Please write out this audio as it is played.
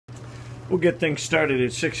We'll get things started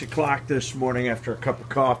at 6 o'clock this morning after a cup of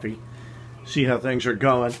coffee. See how things are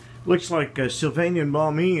going. Looks like Sylvania and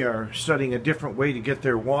Maumee are studying a different way to get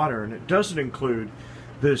their water, and it doesn't include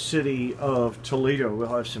the city of Toledo.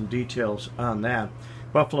 We'll have some details on that.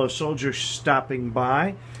 Buffalo Soldier stopping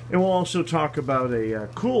by, and we'll also talk about a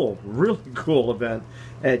really cool event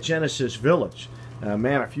at Genesis Village.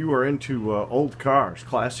 Man, if you are into old cars,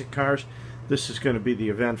 classic cars, this is going to be the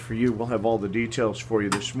event for you. We'll have all the details for you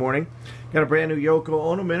this morning. Got a brand new Yoko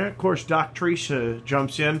Ono minute. Of course, Doc Teresa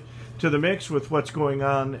jumps in to the mix with what's going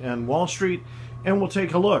on Wall Street, and we'll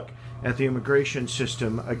take a look at the immigration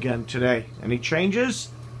system again today. Any changes?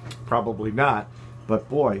 Probably not. But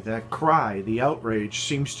boy, that cry, the outrage,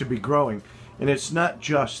 seems to be growing. And it's not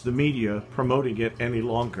just the media promoting it any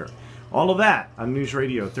longer. All of that on News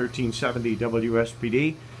Radio 1370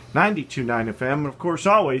 WSPD, 92.9 FM, and of course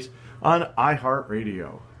always on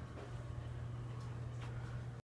iHeartRadio.